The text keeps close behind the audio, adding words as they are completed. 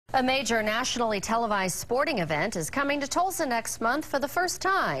A major nationally televised sporting event is coming to Tulsa next month for the first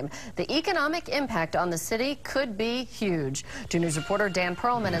time. The economic impact on the city could be huge. 2 News reporter Dan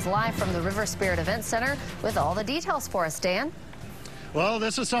Perlman is live from the River Spirit Event Center with all the details for us. Dan? Well,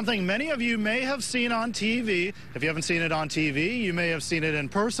 this is something many of you may have seen on TV. If you haven't seen it on TV, you may have seen it in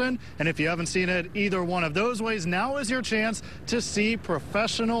person. And if you haven't seen it either one of those ways, now is your chance to see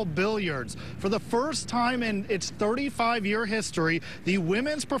professional billiards. For the first time in its 35-year history, the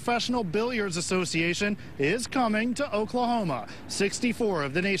Women's Professional Billiards Association is coming to Oklahoma. 64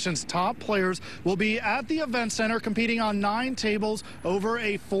 of the nation's top players will be at the event center competing on 9 tables over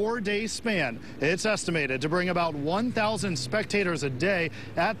a 4-day span. It's estimated to bring about 1,000 spectators a day.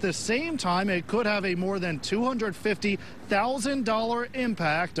 At the same time, it could have a more than $250,000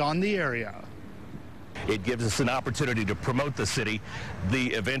 impact on the area. It gives us an opportunity to promote the city.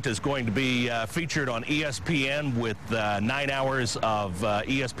 The event is going to be featured on ESPN with 9 hours of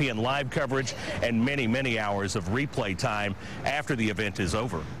ESPN live coverage and many, many hours of replay time after the event is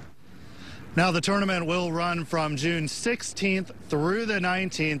over. Now, the tournament will run from June 16th through the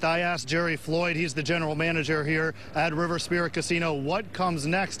 19th. I asked Jerry Floyd, he's the general manager here at River Spirit Casino, what comes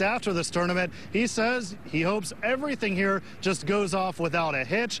next after this tournament. He says he hopes everything here just goes off without a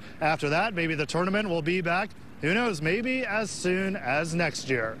hitch. After that, maybe the tournament will be back. Who knows, maybe as soon as next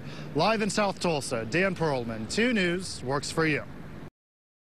year. Live in South Tulsa, Dan Perlman, 2 News, works for you.